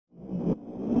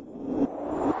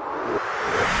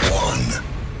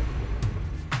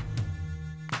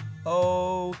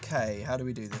Okay, how do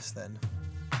we do this then?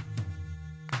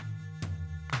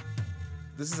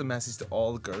 This is a message to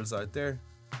all the girls out there.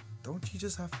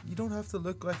 You don't have to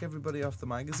look like everybody off the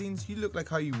magazines. You look like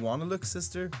how you want to look,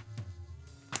 sister.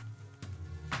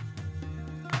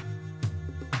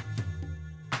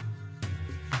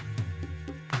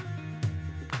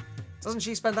 Doesn't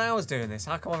she spend hours doing this?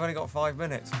 How come I've only got 5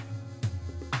 minutes?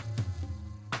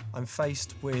 I'm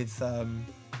faced with a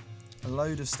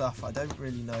load of stuff. I don't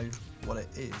really know what it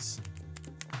is.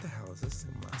 What the hell is this? A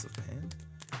massive pen?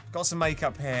 Got some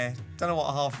makeup here. Don't know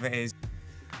what half of it is.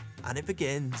 And it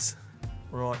begins.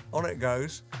 Right, on it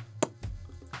goes.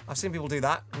 I've seen people do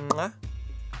that.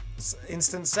 It's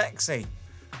instant sexy.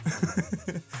 I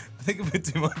think a bit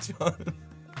too much on.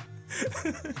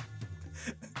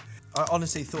 I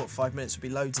honestly thought 5 minutes would be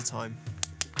loads of time.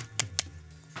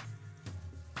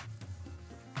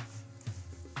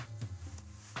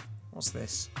 What's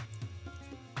this?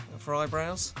 For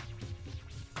eyebrows?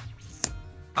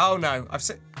 Oh no, I've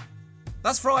seen...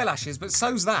 That's for eyelashes, but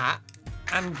so's that.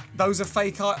 And those are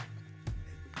fake eye...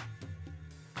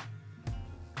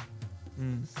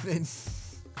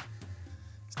 It's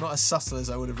not as subtle as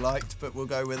I would have liked, but we'll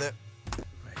go with it.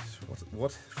 Right,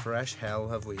 what fresh hell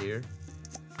have we here?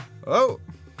 Oh!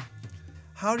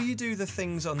 How do you do the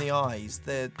things on the eyes?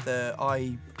 The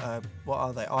eye... what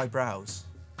are they? Eyebrows?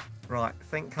 Right,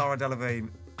 think Cara Delevingne.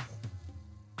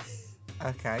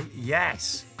 Okay,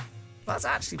 yes. That's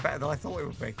actually better than I thought it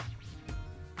would be.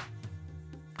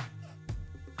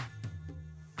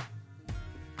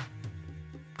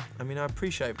 I mean, I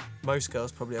appreciate most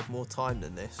girls probably have more time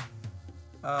than this.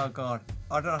 Oh god,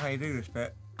 I don't know how you do this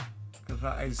bit, because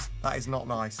that is not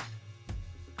nice.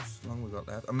 How long we got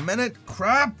left? A minute?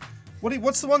 Crap!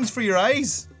 What's the ones for your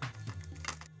eyes?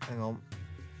 Hang on.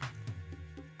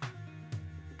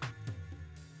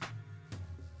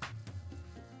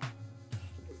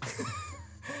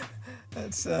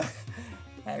 That's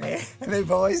hello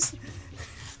boys.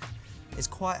 It's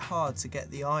quite hard to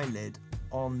get the eyelid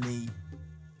on the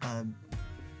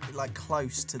like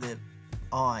close to the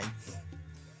eye.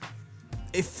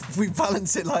 If we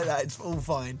balance it like that, it's all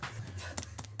fine.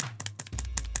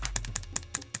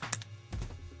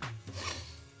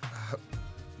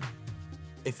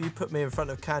 If you put me in front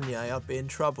of Kanye, I'd be in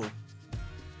trouble.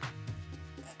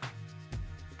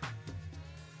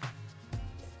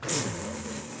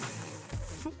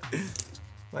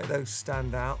 Make those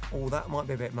stand out. Oh, that might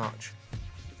be a bit much.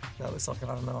 That looks like I've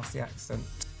had a nasty accident.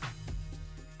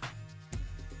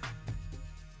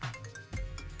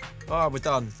 Oh, we're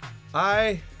done.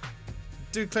 I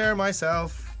declare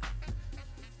myself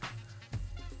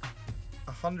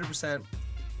 100%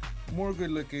 more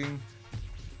good looking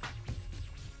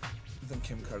than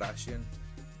Kim Kardashian.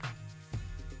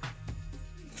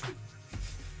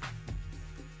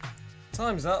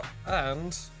 Time's up,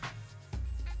 and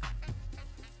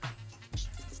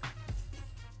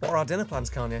what are our dinner plans,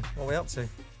 Kanye? What are we up to?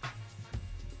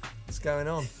 What's going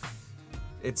on?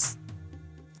 It's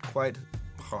quite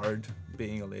hard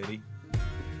being a lady.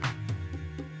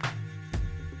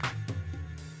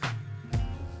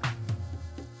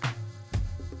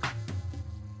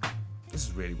 This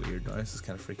is really weird now. This is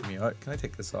kind of freaking me out. Can I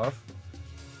take this off?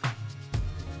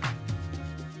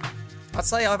 I'd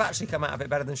say I've actually come out of it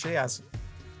better than she has.